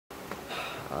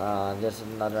This is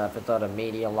another episode of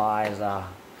Media Lies.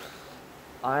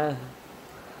 I,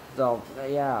 so,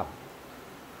 yeah.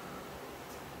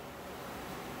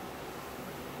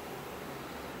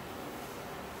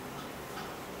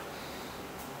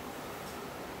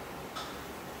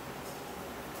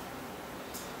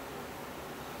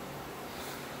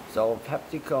 So,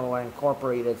 PepsiCo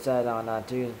Incorporated said on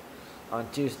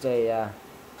Tuesday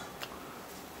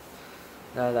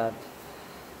that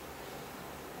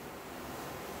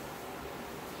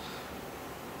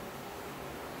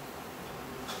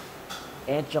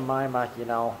Aunt Jemima,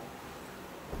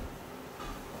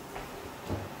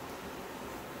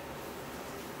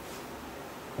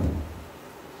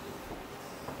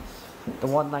 the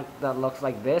one that looks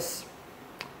like this,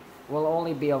 will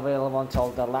only be available until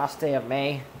the last day of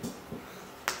May.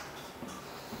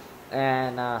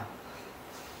 And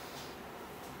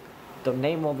the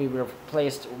name will be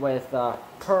replaced with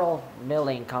Pearl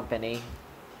Milling Company.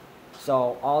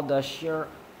 So all the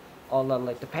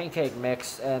the pancake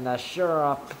mix and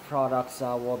syrup products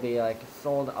will be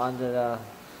sold under the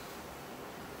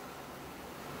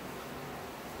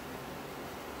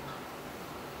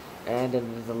and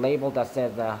then the label that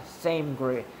says same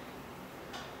great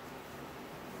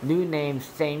new name,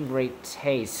 same great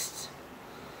taste.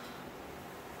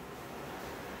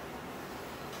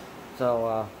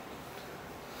 So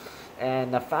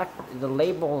and the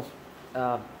label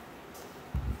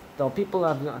so people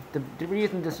have the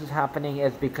reason this is happening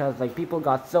is because people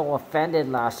got so offended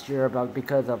last year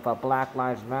because of Black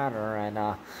Lives Matter, and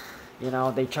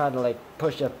they tried to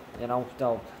push it,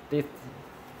 so this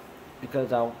because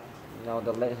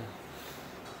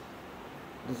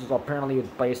this is apparently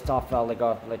based off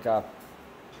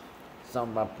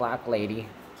some black lady.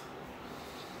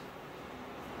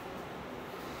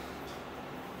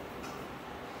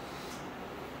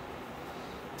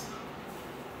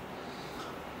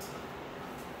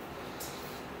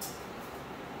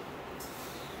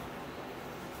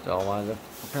 So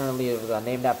apparently it was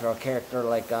named after a character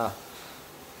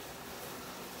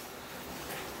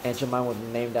Aunt Jemima was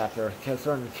named after a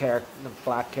certain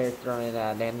black character in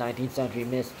the 19th century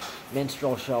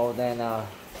minstrel show. Then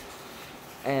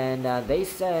and they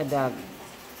said that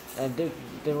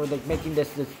they were making this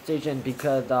decision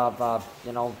because of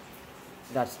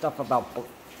that stuff about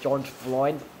George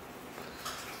Floyd.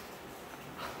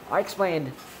 I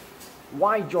explained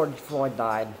why George Floyd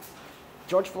died.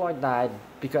 George Floyd died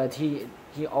because he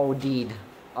OD'd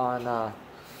on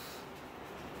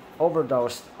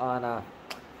overdosed on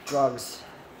drugs.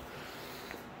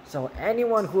 So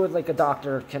anyone who is a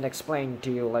doctor can explain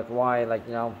to you why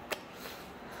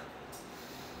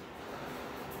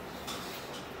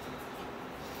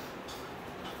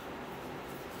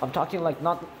I'm talking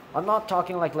I'm not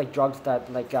talking like drugs that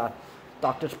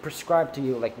doctors prescribe to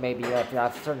you, maybe if you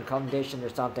have a certain condition or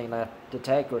something to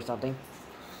take or something.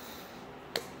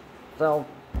 So,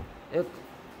 the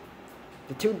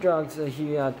two drugs that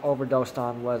he overdosed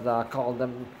on was called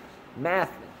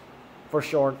meth for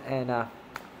short, and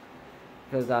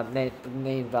because the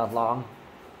name's long,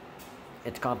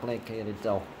 it's complicated,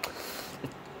 so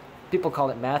people call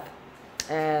it meth.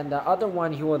 And the other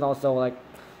one he was also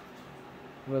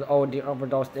with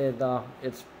overdosed is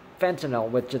it's fentanyl,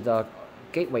 which is a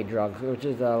gateway drug, which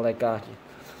is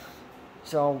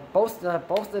so both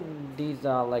of these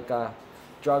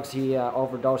drugs he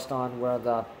overdosed on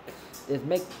were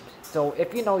so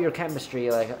if you know your chemistry,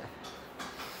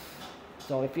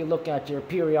 so if you look at your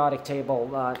periodic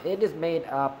table, it is made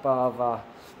up of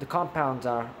the compounds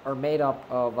are made up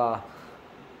of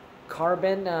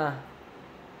carbon,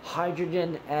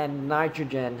 hydrogen, and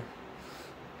nitrogen,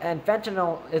 and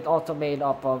fentanyl is also made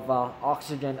up of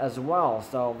oxygen as well,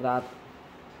 so that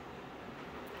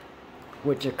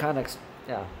which it kind of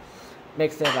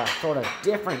makes it sort of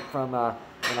different from the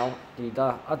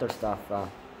other stuff.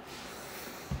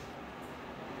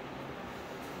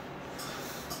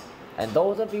 And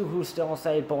those of you who still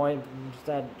say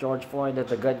George Floyd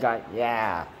is a good guy,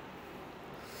 yeah.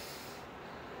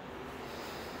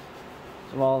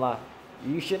 Well,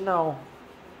 you should know,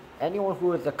 anyone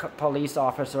who is a police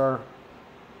officer,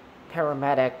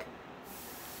 paramedic,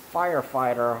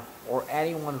 firefighter, or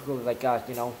anyone who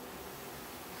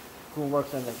who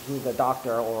works who's a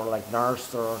doctor or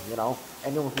nurse, or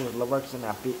anyone who works in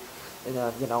that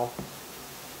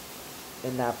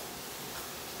in that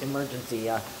emergency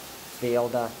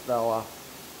field,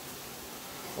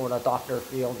 or the doctor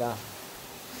field,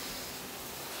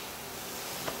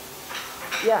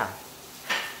 yeah,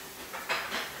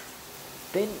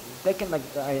 they can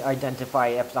identify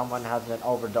if someone has been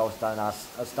overdosed on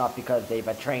stuff because they've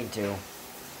been trained to.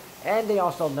 And they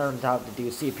also learned how to do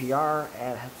CPR,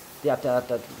 and they have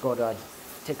to go to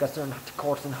take a certain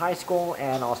course in high school,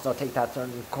 and also take that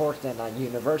certain course in a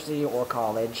university or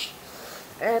college.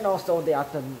 And also they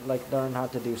have to like learn how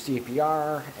to do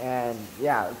CPR, and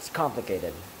yeah, it's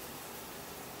complicated.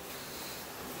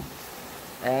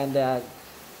 And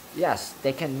yes,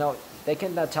 they can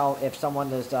tell if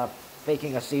someone is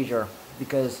faking a seizure,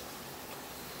 because,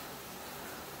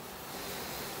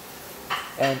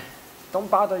 and don't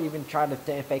bother even trying to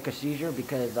fake a seizure,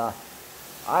 because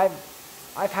I've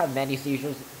I've had many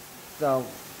seizures, so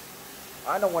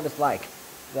I know what it's like.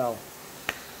 So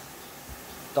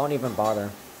don't even bother,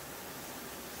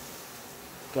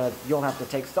 because you'll have to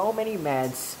take so many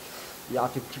meds. You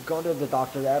have to go to the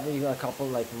doctor every couple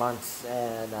like months,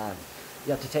 and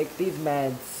you have to take these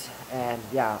meds, and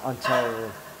yeah,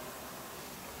 until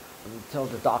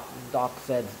the doc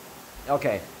said,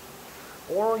 okay.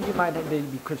 Or you might be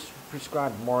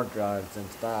prescribed more drugs and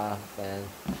stuff,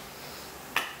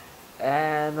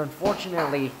 and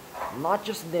unfortunately, not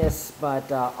just this,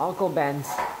 but Uncle Ben's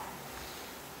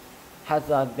has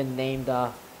been named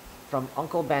from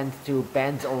Uncle Ben's to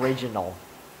Ben's Original,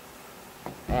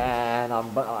 and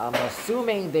I'm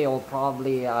assuming they'll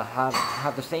probably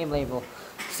have the same label,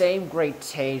 same great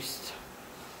taste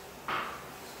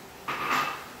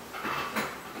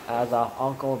as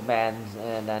Uncle Ben's,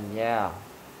 and then yeah.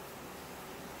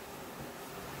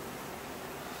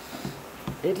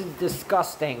 It is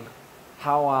disgusting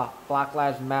how Black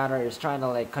Lives Matter is trying to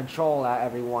like control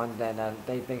everyone, and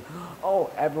they think, oh,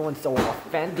 everyone's so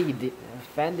offended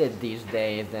these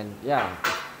days, and yeah.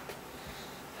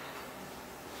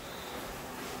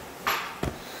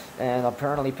 And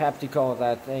apparently PepsiCo,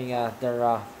 that thing,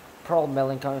 their pearl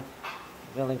milling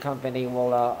company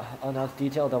will announce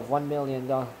details of $1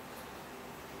 million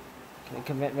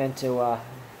commitment to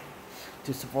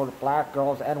support black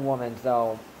girls and women.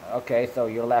 So okay, so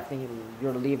you're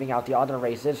leaving out the other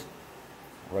races.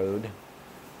 Rude.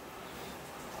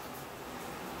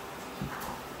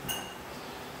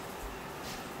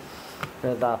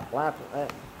 Because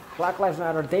Black Lives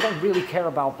Matter, they don't really care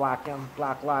about black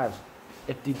lives.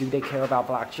 Do they care about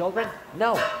black children?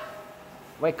 No.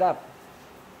 Wake up.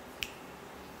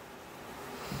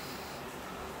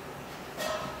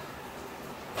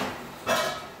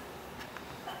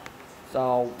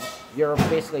 So you're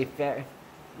basically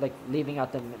like leaving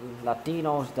out the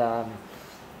Latinos,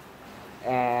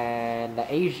 and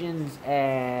the Asians,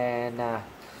 and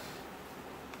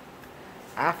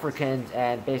Africans,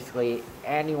 and basically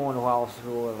anyone else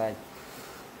who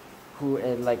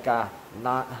is like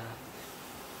not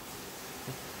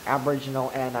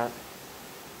Aboriginal, and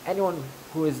anyone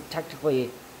who is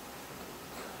technically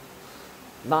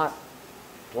not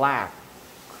black.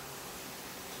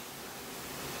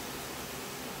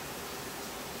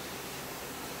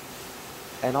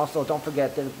 And also, don't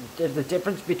forget, there's the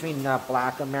difference between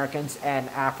black Americans and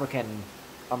African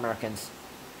Americans.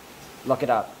 Look it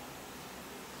up.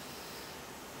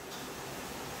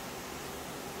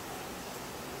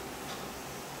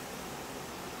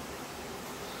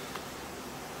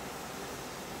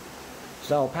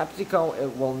 So PepsiCo,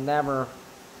 it will never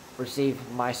receive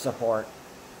my support.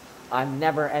 I'm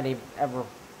never ever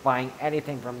buying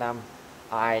anything from them.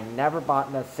 I never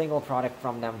bought a single product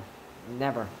from them.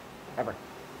 Never, ever.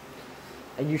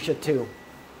 And you should too.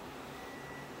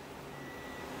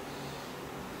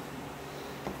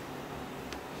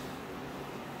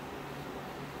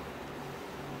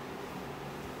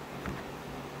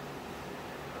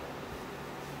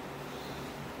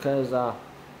 Because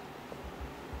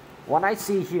what I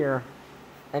see here,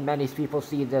 and many people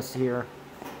see this here,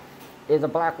 is a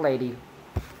black lady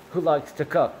who likes to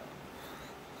cook.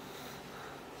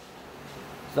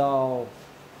 So,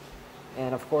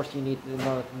 and of course you need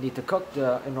to cook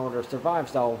in order to survive.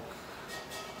 So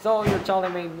you're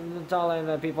telling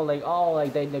the people like, oh,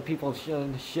 like the people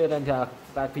shouldn't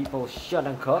black people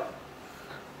shouldn't cook.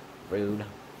 Rude.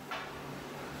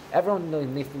 Everyone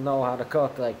needs to know how to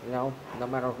cook, like, you know, no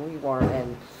matter who you are.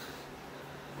 And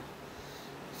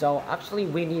so actually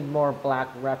we need more black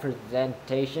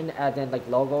representation, as in like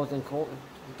logos and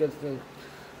because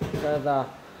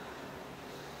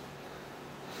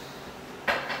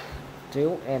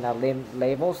too, and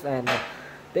labels, and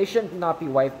they should not be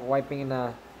wiping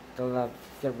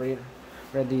get rid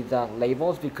of these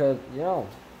labels, because you know.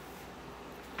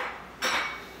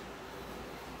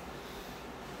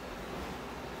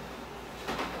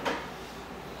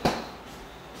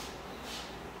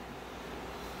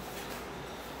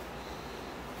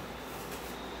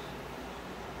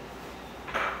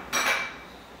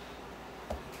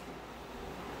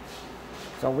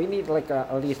 So we need like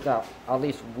at least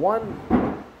one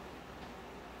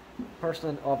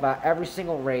person of every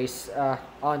single race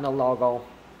on the logo,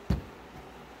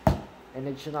 and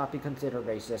it should not be considered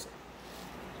racist.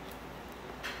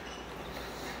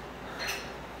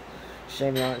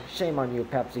 Shame on you,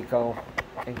 PepsiCo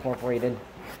Incorporated.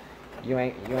 You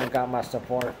ain't got my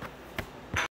support.